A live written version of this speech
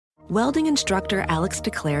Welding instructor Alex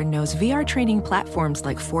DeClaire knows VR training platforms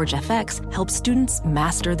like Forge FX help students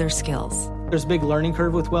master their skills. There's a big learning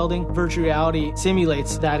curve with welding. Virtual reality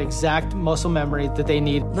simulates that exact muscle memory that they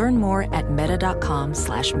need. Learn more at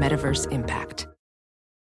meta.com/metaverseimpact.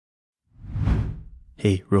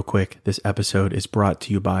 Hey, real quick, this episode is brought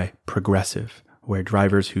to you by Progressive, where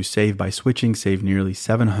drivers who save by switching save nearly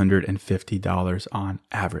 $750 on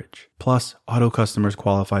average. Plus, auto customers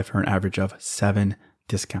qualify for an average of 7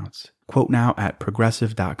 discounts. Quote now at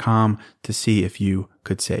progressive.com to see if you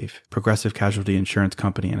could save. Progressive Casualty Insurance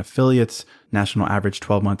Company and Affiliates. National average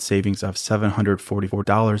 12-month savings of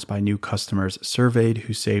 $744 by new customers surveyed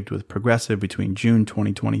who saved with Progressive between June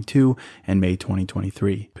 2022 and May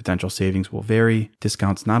 2023. Potential savings will vary.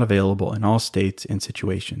 Discounts not available in all states and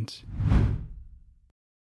situations.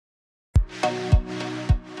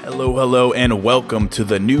 Hello, and welcome to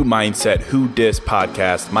the New Mindset Who Dis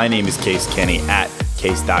podcast. My name is Case Kenny at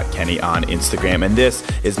Case.Kenny on Instagram, and this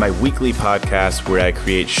is my weekly podcast where I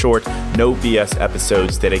create short, no BS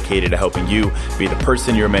episodes dedicated to helping you be the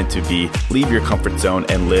person you're meant to be, leave your comfort zone,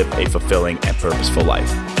 and live a fulfilling and purposeful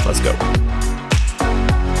life. Let's go.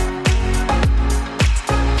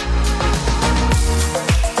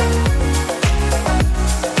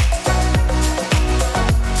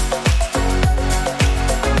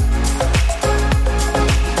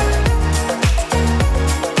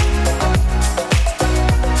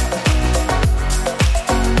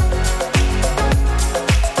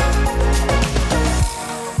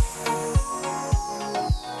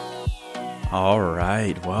 All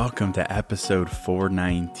right, welcome to episode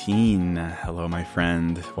 419. Hello, my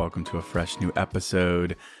friend. Welcome to a fresh new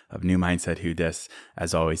episode of New Mindset Who Dis.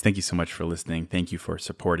 As always, thank you so much for listening. Thank you for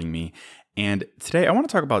supporting me. And today I want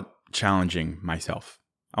to talk about challenging myself.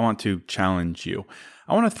 I want to challenge you.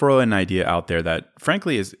 I want to throw an idea out there that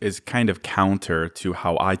frankly is kind of counter to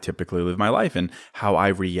how I typically live my life and how I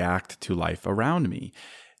react to life around me.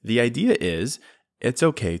 The idea is it's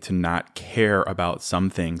okay to not care about some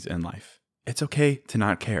things in life. It's okay to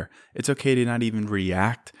not care. It's okay to not even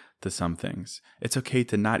react to some things. It's okay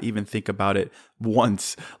to not even think about it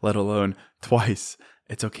once, let alone twice.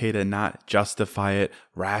 It's okay to not justify it,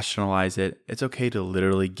 rationalize it. It's okay to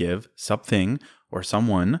literally give something or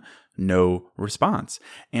someone no response.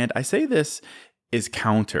 And I say this is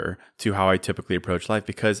counter to how I typically approach life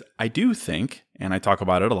because I do think, and I talk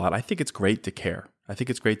about it a lot, I think it's great to care. I think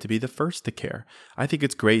it's great to be the first to care. I think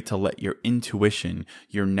it's great to let your intuition,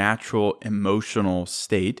 your natural emotional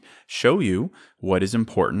state show you what is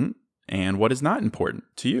important and what is not important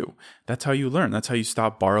to you. That's how you learn. That's how you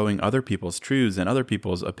stop borrowing other people's truths and other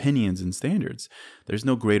people's opinions and standards. There's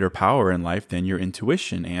no greater power in life than your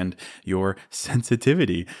intuition and your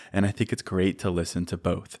sensitivity. And I think it's great to listen to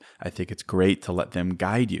both. I think it's great to let them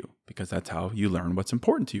guide you because that's how you learn what's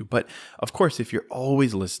important to you. But of course, if you're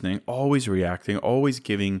always listening, always reacting, always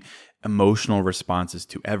giving emotional responses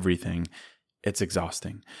to everything, it's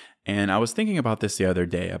exhausting. And I was thinking about this the other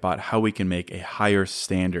day, about how we can make a higher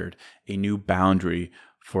standard, a new boundary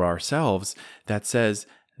for ourselves that says,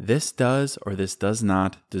 this does or this does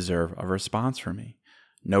not deserve a response from me.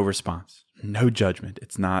 No response, no judgment.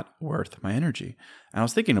 It's not worth my energy. And I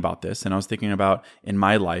was thinking about this, and I was thinking about in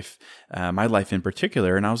my life in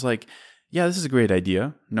particular, and I was like, yeah, this is a great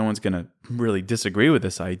idea. No one's going to really disagree with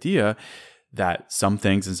this idea that some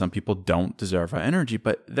things and some people don't deserve our energy.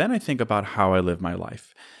 But then I think about how I live my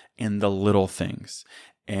life and the little things.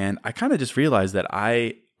 And I kind of just realized that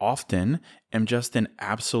I often am just in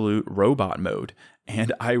absolute robot mode.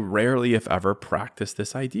 And I rarely, if ever, practice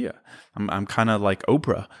this idea. I'm kind of like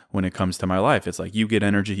Oprah when it comes to my life. It's like you get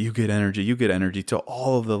energy, you get energy, you get energy to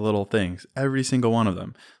all of the little things, every single one of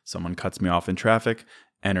them. Someone cuts me off in traffic,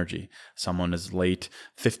 energy. Someone is late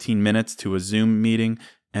 15 minutes to a Zoom meeting,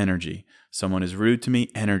 energy. Someone is rude to me,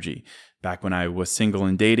 energy. Back when I was single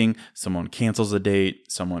and dating, someone cancels a date,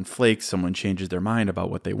 someone flakes, someone changes their mind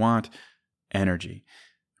about what they want, energy,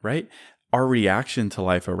 right? Our reaction to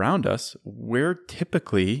life around us, we're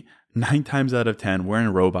typically 9 times out of 10, we're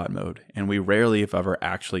in robot mode. And we rarely, if ever,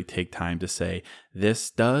 actually take time to say,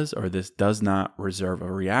 this does or this does not deserve a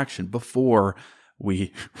reaction before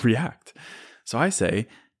we react. So I say,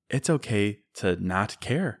 it's okay to not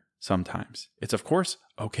care sometimes. It's, of course,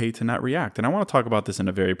 okay to not react. And I want to talk about this in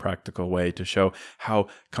a very practical way to show how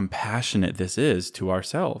compassionate this is to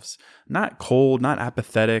ourselves. Not cold, not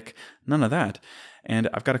apathetic, none of that. And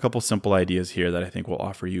I've got a couple simple ideas here that I think will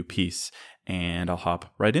offer you peace, and I'll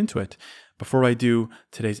hop right into it. Before I do,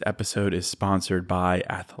 today's episode is sponsored by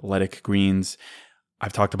Athletic Greens.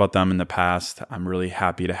 I've talked about them in the past. I'm really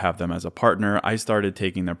happy to have them as a partner. I started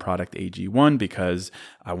taking their product AG1 because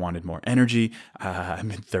I wanted more energy. I'm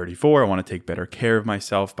 34. I want to take better care of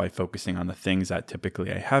myself by focusing on the things that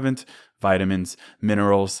typically I haven't. Vitamins,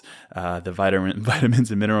 minerals, the vitamins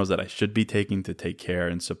and minerals that I should be taking to take care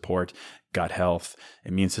and support gut health,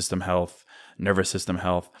 immune system health, nervous system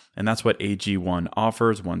health. And that's what AG1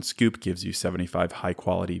 offers. One scoop gives you 75 high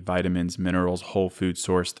quality vitamins, minerals, whole food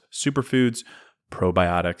sourced superfoods,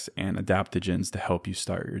 probiotics, and adaptogens to help you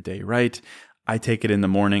start your day right. I take it in the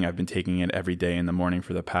morning. I've been taking it every day in the morning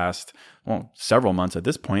for the past, several months at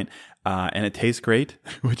this point, and it tastes great,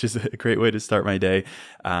 which is a great way to start my day.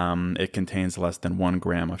 It contains less than 1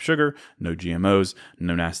 gram of sugar, no GMOs,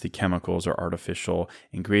 no nasty chemicals or artificial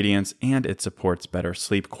ingredients, and it supports better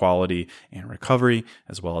sleep quality and recovery,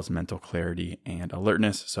 as well as mental clarity and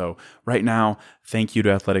alertness. So right now, thank you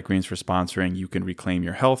to Athletic Greens for sponsoring. You can reclaim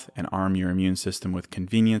your health and arm your immune system with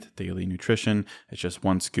convenient daily nutrition. It's just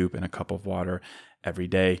 1 scoop in a cup of water every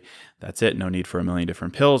day. That's it. No need for a million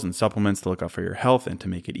different pills and supplements to look out for your health. And to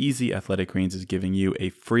make it easy, Athletic Greens is giving you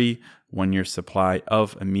a free 1-year supply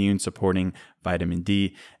of immune supporting vitamin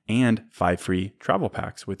D and 5 free travel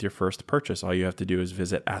packs with your first purchase. All you have to do is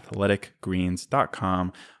visit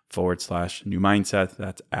athleticgreens.com/new mindset.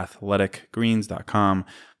 That's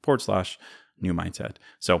athleticgreens.com/new mindset.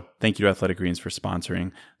 So thank you to Athletic Greens for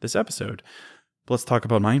sponsoring this episode. Let's talk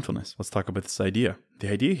about mindfulness. Let's talk about this idea.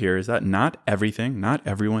 The idea here is that not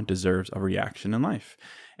everyone deserves a reaction in life.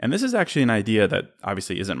 And this is actually an idea that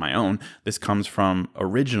obviously isn't my own. This comes from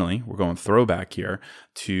originally, we're going throwback here,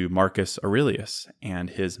 to Marcus Aurelius and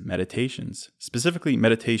his Meditations, specifically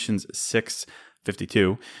Meditations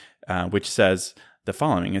 6:52, which says the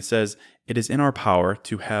following. It says, "It is in our power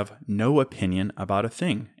to have no opinion about a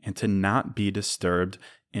thing and to not be disturbed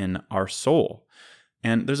in our soul."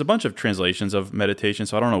 And there's a bunch of translations of meditation,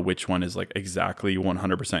 so I don't know which one is like exactly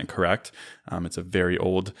 100% correct. It's a very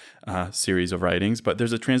old series of writings, but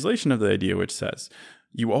there's a translation of the idea which says,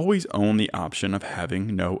 "You always own the option of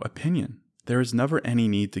having no opinion. There is never any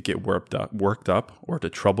need to get worked up or to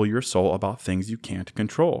trouble your soul about things you can't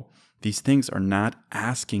control. These things are not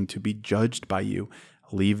asking to be judged by you.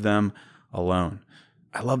 Leave them alone."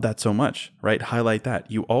 I love that so much, right? Highlight that.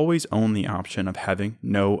 You always own the option of having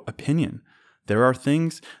no opinion. There are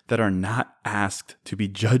things that are not asked to be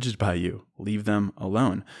judged by you. Leave them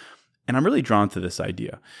alone. And I'm really drawn to this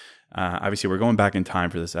idea. Obviously, we're going back in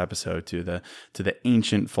time for this episode to the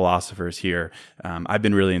ancient philosophers here. I've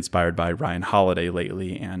been really inspired by Ryan Holiday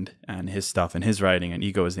lately and his stuff and his writing and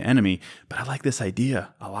Ego is the Enemy. But I like this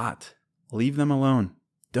idea a lot. Leave them alone.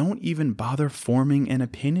 Don't even bother forming an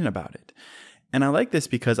opinion about it. And I like this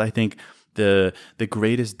because I think the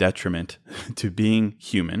greatest detriment to being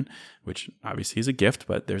human, which obviously is a gift,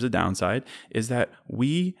 but there's a downside, is that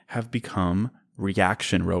we have become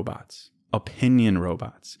reaction robots, opinion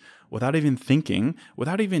robots. Without even thinking,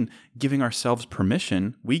 without even giving ourselves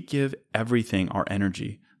permission, we give everything our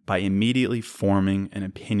energy by immediately forming an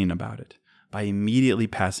opinion about it, by immediately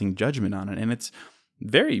passing judgment on it. And it's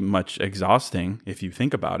very much exhausting if you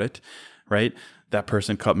think about it, right? That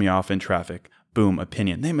person cut me off in traffic. Boom,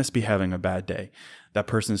 opinion. They must be having a bad day. That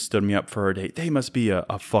person stood me up for a date. They must be a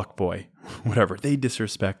fuck boy, whatever. They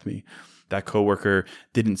disrespect me. That coworker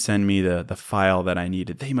didn't send me the file that I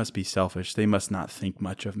needed. They must be selfish. They must not think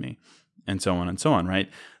much of me, and so on, right?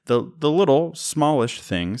 The little smallish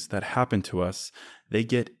things that happen to us, they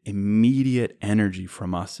get immediate energy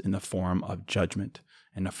from us in the form of judgment,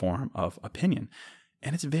 in the form of opinion.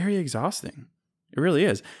 And it's very exhausting. It really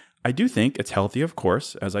is. I do think it's healthy, of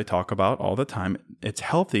course, as I talk about all the time. It's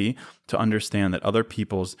healthy to understand that other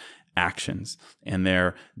people's actions and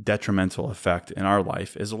their detrimental effect in our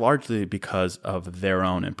life is largely because of their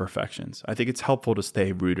own imperfections. I think it's helpful to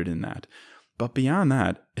stay rooted in that. But beyond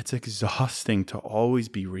that, it's exhausting to always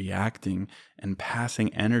be reacting and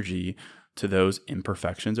passing energy to those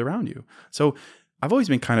imperfections around you. So I've always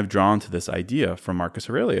been kind of drawn to this idea from Marcus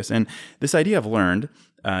Aurelius. And this idea I've learned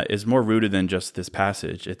is more rooted than just this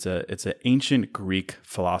passage. It's an ancient Greek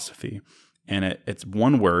philosophy. And it's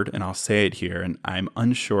one word, and I'll say it here, and I'm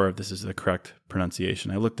unsure if this is the correct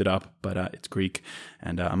pronunciation. I looked it up, but it's Greek,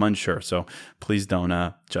 and I'm unsure. So please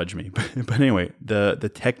don't judge me. But anyway,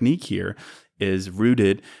 the technique here is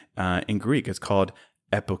rooted in Greek. It's called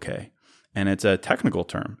epoche. And it's a technical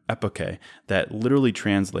term, epoche, that literally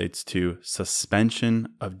translates to suspension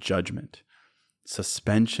of judgment.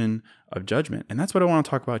 Suspension of judgment. And that's what I want to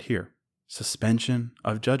talk about here. Suspension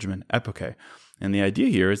of judgment, epoche. And the idea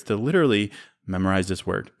here is to literally memorize this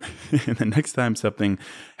word. And the next time something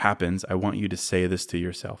happens, I want you to say this to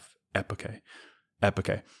yourself. Epoche.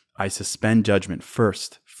 Epoche. I suspend judgment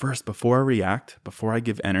first, before I react, before I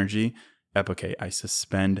give energy. Epoche, I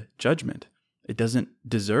suspend judgment. It doesn't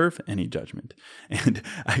deserve any judgment. And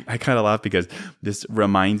I kind of laugh because this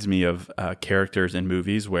reminds me of characters in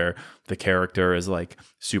movies where the character is like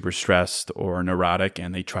super stressed or neurotic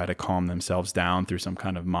and they try to calm themselves down through some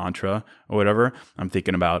kind of mantra or whatever. I'm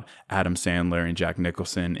thinking about Adam Sandler and Jack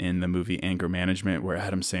Nicholson in the movie Anger Management, where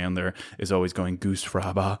Adam Sandler is always going goose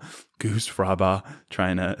fraba,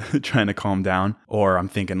 trying to calm down. Or I'm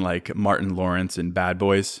thinking like Martin Lawrence in Bad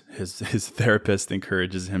Boys. His therapist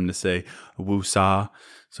encourages him to say woosah.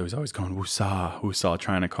 So he's always going woosah,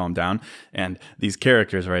 trying to calm down. And these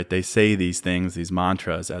characters, right, they say these things, these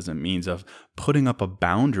mantras, as a means of putting up a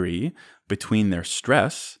boundary between their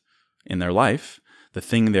stress in their life, the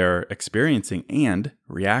thing they're experiencing, and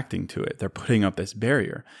reacting to it. They're putting up this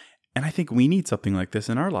barrier. And I think we need something like this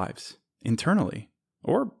in our lives, internally.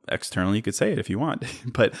 Or externally, you could say it if you want,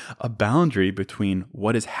 but a boundary between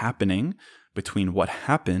what is happening, between what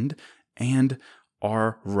happened, and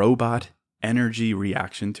our robot energy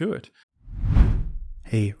reaction to it.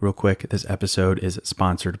 Hey, real quick, this episode is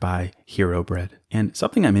sponsored by Hero Bread. And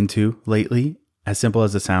something I'm into lately, as simple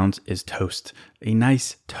as it sounds, is toast. A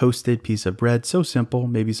nice toasted piece of bread, so simple,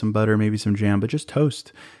 maybe some butter, maybe some jam, but just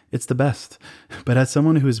toast. It's the best. But as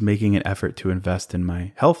someone who is making an effort to invest in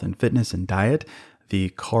my health and fitness and diet, the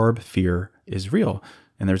carb fear is real.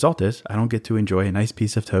 And the result is I don't get to enjoy a nice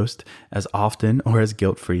piece of toast as often or as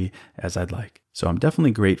guilt-free as I'd like. So I'm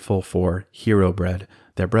definitely grateful for Hero Bread.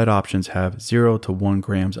 Their bread options have 0 to 1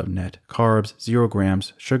 grams of net carbs, 0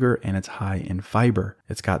 grams sugar, and it's high in fiber.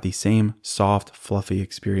 It's got the same soft, fluffy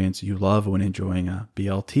experience you love when enjoying a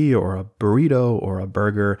BLT or a burrito or a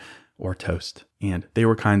burger or toast. And they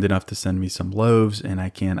were kind enough to send me some loaves, and I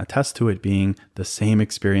can attest to it being the same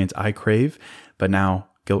experience I crave, but now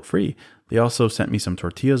guilt-free. They also sent me some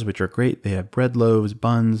tortillas, which are great. They have bread loaves,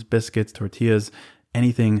 buns, biscuits, tortillas,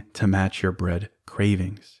 anything to match your bread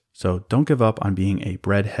cravings. So don't give up on being a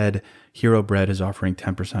breadhead. Hero Bread is offering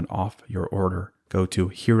 10% off your order. Go to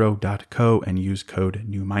hero.co and use code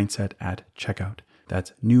NEWMindset at checkout.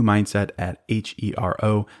 That's NEWMindset at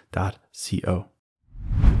hero.co.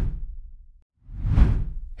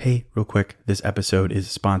 Hey, real quick, this episode is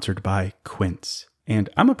sponsored by Quince. And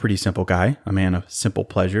I'm a pretty simple guy, a man of simple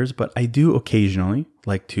pleasures, but I do occasionally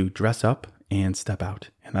like to dress up and step out.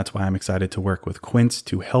 And that's why I'm excited to work with Quince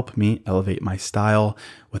to help me elevate my style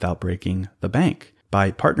without breaking the bank.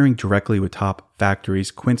 By partnering directly with top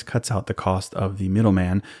factories, Quince cuts out the cost of the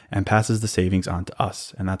middleman and passes the savings on to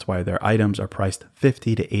us. And that's why their items are priced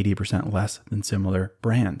 50 to 80% less than similar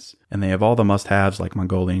brands. And they have all the must-haves like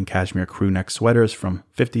Mongolian cashmere crew neck sweaters from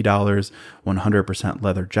 $50, 100%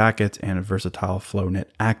 leather jackets, and versatile flow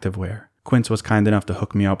knit activewear. Quince was kind enough to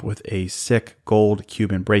hook me up with a sick gold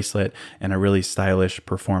Cuban bracelet and a really stylish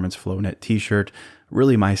performance flow knit t-shirt.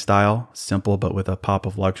 Really my style, simple but with a pop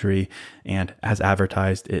of luxury, and as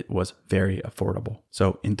advertised, it was very affordable.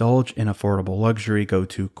 So indulge in affordable luxury. Go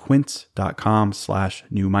to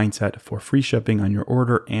quince.com/newmindset for free shipping on your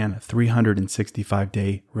order and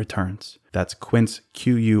 365-day returns. That's Quince,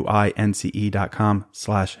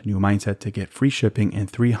 QUINCE.com/newmindset to get free shipping and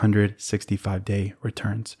 365-day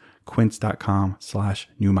returns.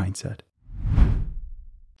 Quince.com/newmindset.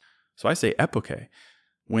 So I say epoche.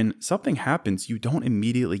 When something happens, you don't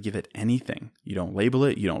immediately give it anything. You don't label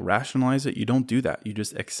it. You don't rationalize it. You don't do that. You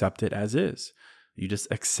just accept it as is. You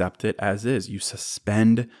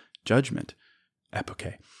suspend judgment.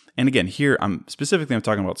 Epoche. And again, here I'm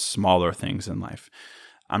talking about smaller things in life.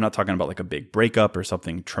 I'm not talking about like a big breakup or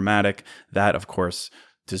something traumatic. That, of course,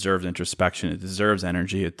 deserves introspection. It deserves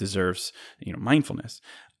energy. It deserves, mindfulness.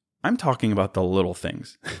 I'm talking about the little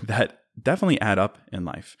things that definitely add up in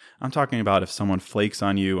life. I'm talking about if someone flakes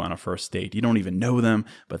on you on a first date. You don't even know them,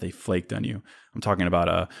 but they flaked on you. I'm talking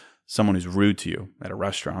about someone who's rude to you at a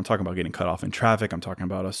restaurant. I'm talking about getting cut off in traffic. I'm talking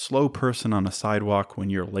about a slow person on a sidewalk when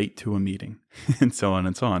you're late to a meeting, and so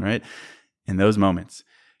on, right? In those moments,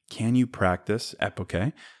 can you practice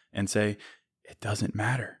epoche and say, it doesn't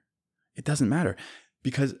matter? It doesn't matter.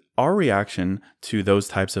 Because our reaction to those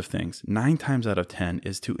types of things, 9 times out of 10,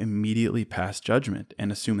 is to immediately pass judgment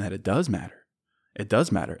and assume that it does matter. It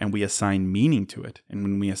does matter, and we assign meaning to it. And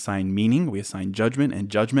when we assign meaning, we assign judgment, and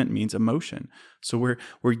judgment means emotion. So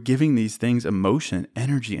we're giving these things emotion,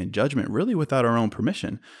 energy, and judgment really without our own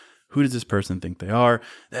permission. Who does this person think they are?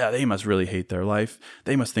 Yeah, they must really hate their life.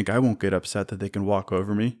 They must think I won't get upset that they can walk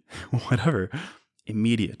over me. Whatever.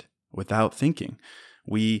 Immediate, without thinking.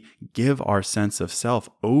 We give our sense of self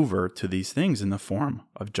over to these things in the form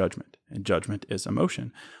of judgment, and judgment is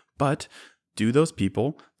emotion. But do those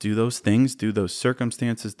people, do those things, do those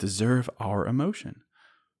circumstances deserve our emotion?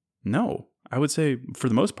 No. I would say for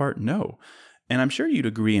the most part, no. And I'm sure you'd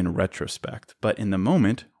agree in retrospect, but in the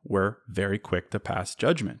moment, we're very quick to pass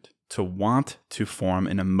judgment, to want to form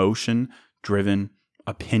an emotion-driven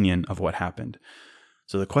opinion of what happened.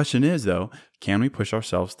 So the question is, though, can we push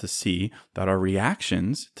ourselves to see that our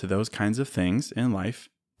reactions to those kinds of things in life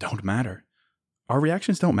don't matter? Our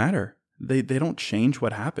reactions don't matter. They don't change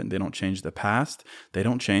what happened. They don't change the past. They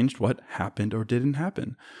don't change what happened or didn't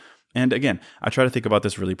happen. And again, I try to think about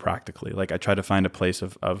this really practically. Like I try to find a place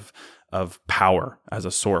of power as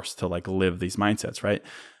a source to like live these mindsets, right?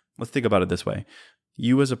 Let's think about it this way.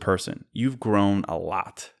 You as a person, you've grown a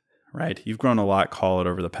lot, right? You've grown a lot, call it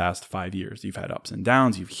over the past 5 years. You've had ups and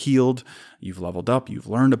downs, you've healed, you've leveled up, you've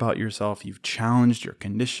learned about yourself, you've challenged your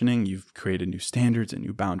conditioning, you've created new standards and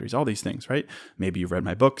new boundaries, all these things, right? Maybe you've read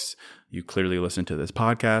my books, you clearly listened to this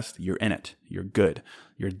podcast, you're in it, you're good.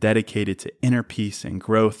 You're dedicated to inner peace and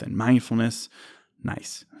growth and mindfulness.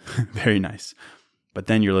 Nice, very nice. But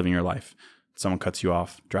then you're living your life. Someone cuts you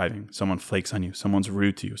off driving, someone flakes on you, someone's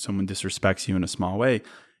rude to you, someone disrespects you in a small way.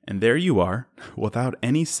 And there you are, without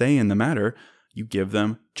any say in the matter, you give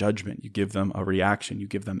them judgment, you give them a reaction, you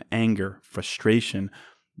give them anger, frustration,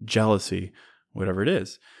 jealousy, whatever it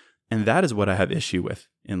is. And that is what I have issue with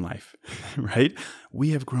in life, right?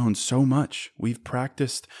 We have grown so much. We've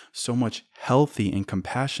practiced so much healthy and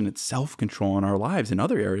compassionate self-control in our lives in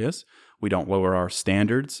other areas. We don't lower our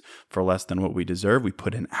standards for less than what we deserve. We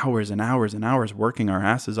put in hours and hours and hours working our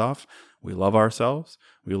asses off. We love ourselves.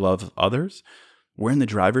 We love others. We're in the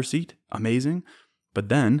driver's seat. Amazing. But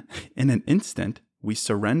then in an instant, we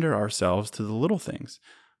surrender ourselves to the little things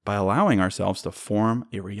by allowing ourselves to form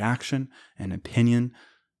a reaction, an opinion,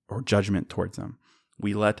 or judgment towards them.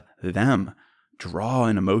 We let them draw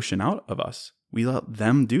an emotion out of us. We let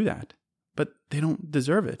them do that, but they don't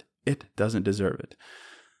deserve it. It doesn't deserve it.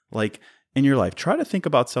 Like in your life, try to think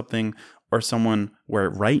about something or someone where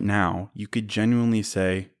right now you could genuinely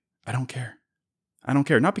say, I don't care. I don't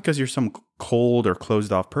care. Not because you're some cold or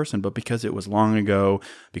closed off person, but because it was long ago,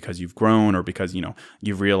 because you've grown, or because,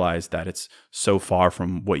 you've realized that it's so far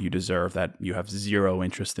from what you deserve that you have zero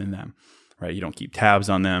interest in them. Right? You don't keep tabs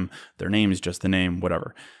on them. Their name is just the name,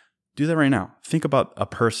 whatever. Do that right now. Think about a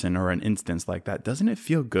person or an instance like that. Doesn't it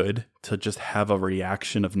feel good to just have a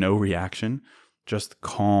reaction of no reaction? Just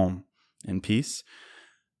calm and peace?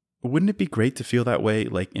 Wouldn't it be great to feel that way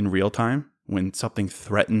like in real time when something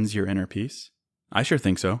threatens your inner peace? I sure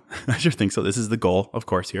think so. I sure think so. This is the goal, of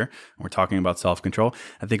course, here. We're talking about self-control.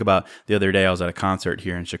 I think about the other day I was at a concert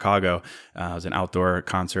here in Chicago. It was an outdoor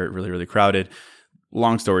concert, really, really crowded.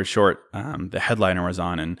 Long story short, the headliner was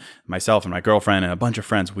on, and myself and my girlfriend and a bunch of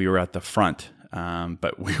friends, we were at the front,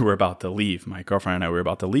 but we were about to leave. My girlfriend and I were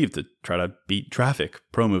about to leave to try to beat traffic,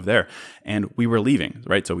 pro move there. And we were leaving,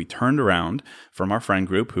 right? So we turned around from our friend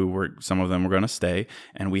group, some of them were going to stay,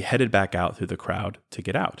 and we headed back out through the crowd to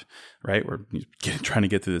get out, right? We're trying to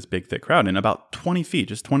get through this big, thick crowd. And about 20 feet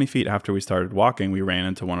after we started walking, we ran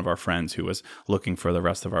into one of our friends who was looking for the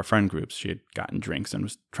rest of our friend groups. She had gotten drinks and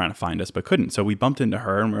was trying to find us, but couldn't. So we bumped into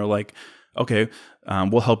her and we were like, okay,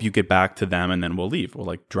 we'll help you get back to them and then we'll leave.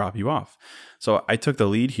 We'll drop you off. So I took the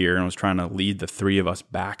lead here and was trying to lead the three of us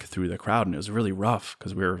back through the crowd. And it was really rough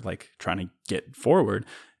because we were trying to get forward.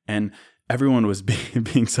 And everyone was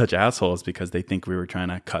being such assholes because they think we were trying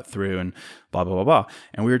to cut through and blah, blah, blah, blah.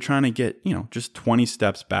 And we were trying to get, just 20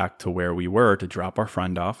 steps back to where we were to drop our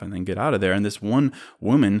friend off and then get out of there. And this one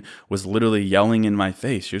woman was literally yelling in my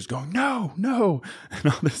face. She was going, no, and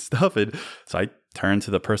all this stuff. And so I turned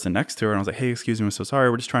to the person next to her and I was like, hey, excuse me, I'm so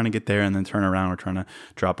sorry. We're just trying to get there and then turn around. We're trying to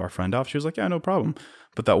drop our friend off. She was like, yeah, no problem.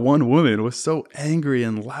 But that one woman was so angry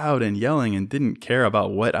and loud and yelling and didn't care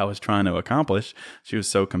about what I was trying to accomplish. She was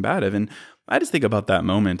so combative. And I just think about that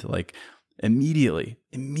moment,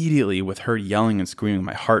 immediately with her yelling and screaming,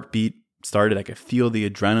 my heartbeat started. I could feel the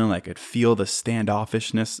adrenaline. I could feel the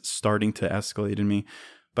standoffishness starting to escalate in me.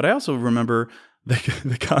 But I also remember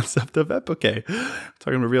the concept of epoche.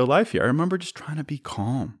 Talking about real life here. I remember just trying to be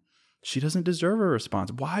calm. She doesn't deserve a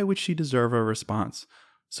response. Why would she deserve a response?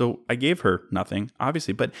 So I gave her nothing,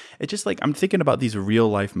 obviously, but it's just I'm thinking about these real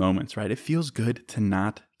life moments, right? It feels good to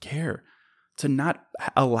not care, to not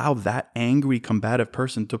allow that angry, combative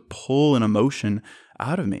person to pull an emotion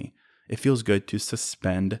out of me. It feels good to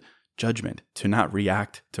suspend judgment, to not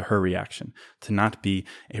react to her reaction, to not be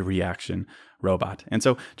a reaction robot. And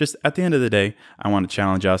so just at the end of the day, I want to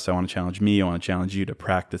challenge us. I want to challenge me. I want to challenge you to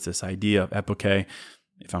practice this idea of epoche,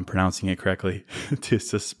 if I'm pronouncing it correctly, to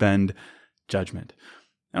suspend judgment.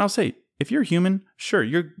 And I'll say, if you're human, sure,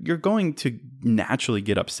 you're going to naturally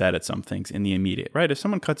get upset at some things in the immediate, right? If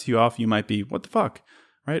someone cuts you off, you might be, what the fuck,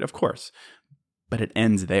 right? Of course. But it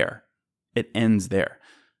ends there. It ends there.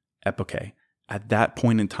 Epoche. At that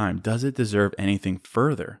point in time, does it deserve anything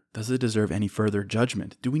further? Does it deserve any further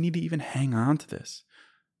judgment? Do we need to even hang on to this?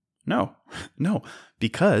 No,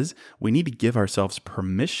 because we need to give ourselves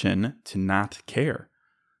permission to not care.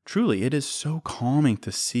 Truly, it is so calming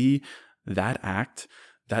to see that act,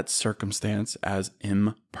 that circumstance as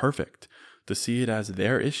imperfect, to see it as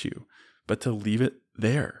their issue, but to leave it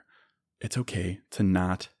there. It's okay to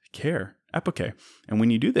not care. Epoche. And when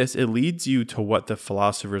you do this, it leads you to what the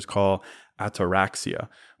philosophers call ataraxia,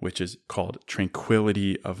 which is called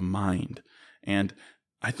tranquility of mind. And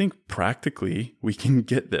I think practically we can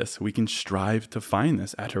get this. We can strive to find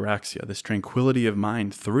this ataraxia, this tranquility of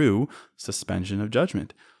mind through suspension of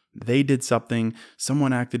judgment. They did something,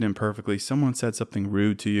 someone acted imperfectly, someone said something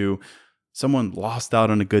rude to you, someone lost out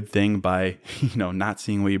on a good thing by, not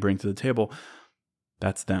seeing what you bring to the table.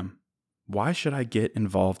 That's them. Why should I get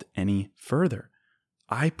involved any further?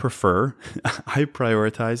 I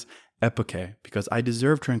prioritize epoche because I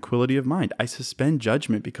deserve tranquility of mind. I suspend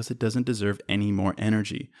judgment because it doesn't deserve any more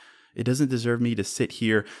energy. It doesn't deserve me to sit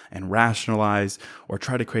here and rationalize or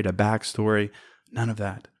try to create a backstory. None of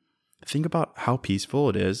that. Think about how peaceful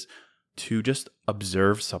it is to just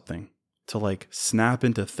observe something, to snap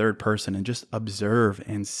into third person and just observe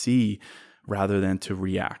and see rather than to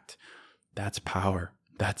react. That's power.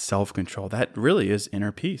 That's self-control. That really is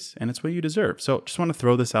inner peace, and it's what you deserve. So just want to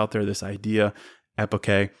throw this out there, this idea,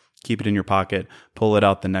 epoche. Keep it in your pocket. Pull it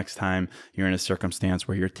out the next time you're in a circumstance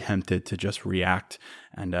where you're tempted to just react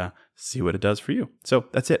and see what it does for you. So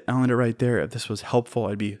that's it. I'll end it right there. If this was helpful,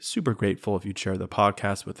 I'd be super grateful if you'd share the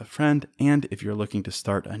podcast with a friend. And if you're looking to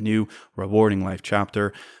start a new rewarding life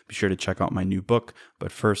chapter, be sure to check out my new book,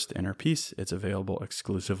 But First, Inner Peace. It's available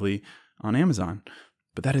exclusively on Amazon.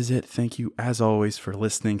 But that is it. Thank you, as always, for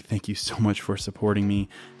listening. Thank you so much for supporting me.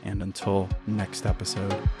 And until next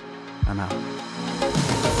episode, I'm out.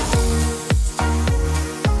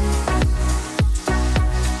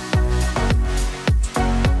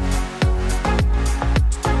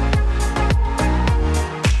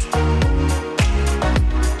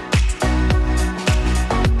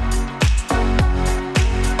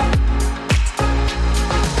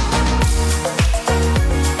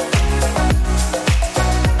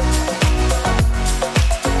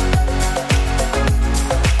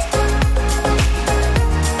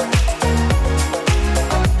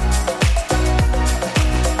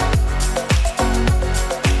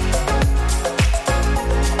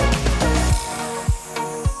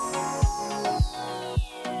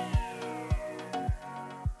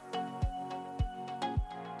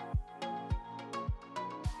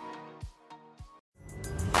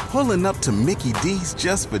 Pulling up to Mickey D's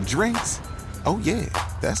just for drinks? Oh yeah,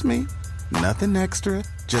 that's me. Nothing extra,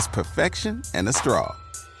 just perfection and a straw.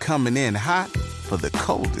 Coming in hot for the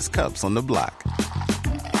coldest cups on the block.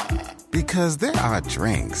 Because there are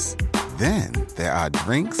drinks. Then there are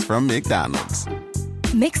drinks from McDonald's.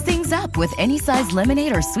 Mix things up with any size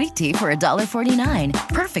lemonade or sweet tea for $1.49.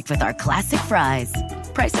 Perfect with our classic fries.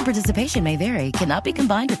 Price and participation may vary. Cannot be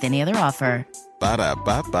combined with any other offer.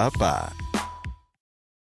 Ba-da-ba-ba-ba.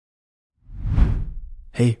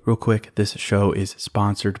 Hey, real quick, this show is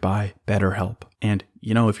sponsored by BetterHelp. And,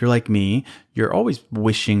 if you're like me, you're always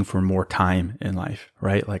wishing for more time in life,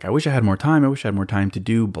 right? I wish I had more time. I wish I had more time to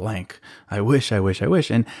do blank. I wish.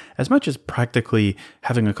 And as much as practically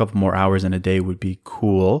having a couple more hours in a day would be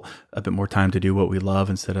cool, a bit more time to do what we love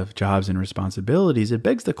instead of jobs and responsibilities, it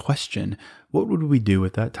begs the question, what would we do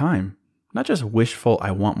with that time? Not just wishful,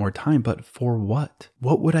 I want more time, but for what?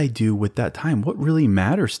 What would I do with that time? What really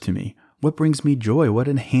matters to me? What brings me joy? What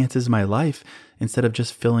enhances my life instead of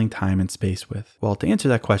just filling time and space with? Well, to answer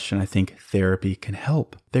that question, I think therapy can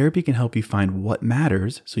help. Therapy can help you find what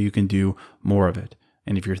matters so you can do more of it.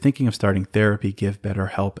 And if you're thinking of starting therapy, give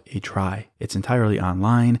BetterHelp a try. It's entirely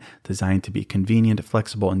online, designed to be convenient,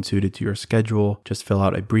 flexible, and suited to your schedule. Just fill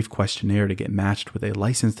out a brief questionnaire to get matched with a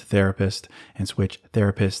licensed therapist and switch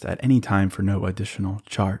therapists at any time for no additional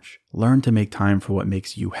charge. Learn to make time for what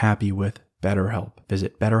makes you happy with BetterHelp.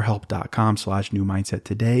 Visit betterhelp.com/newmindset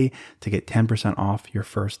today to get 10% off your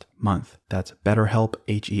first month. That's betterhelp,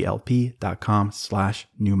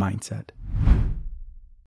 HELP.com/newmindset.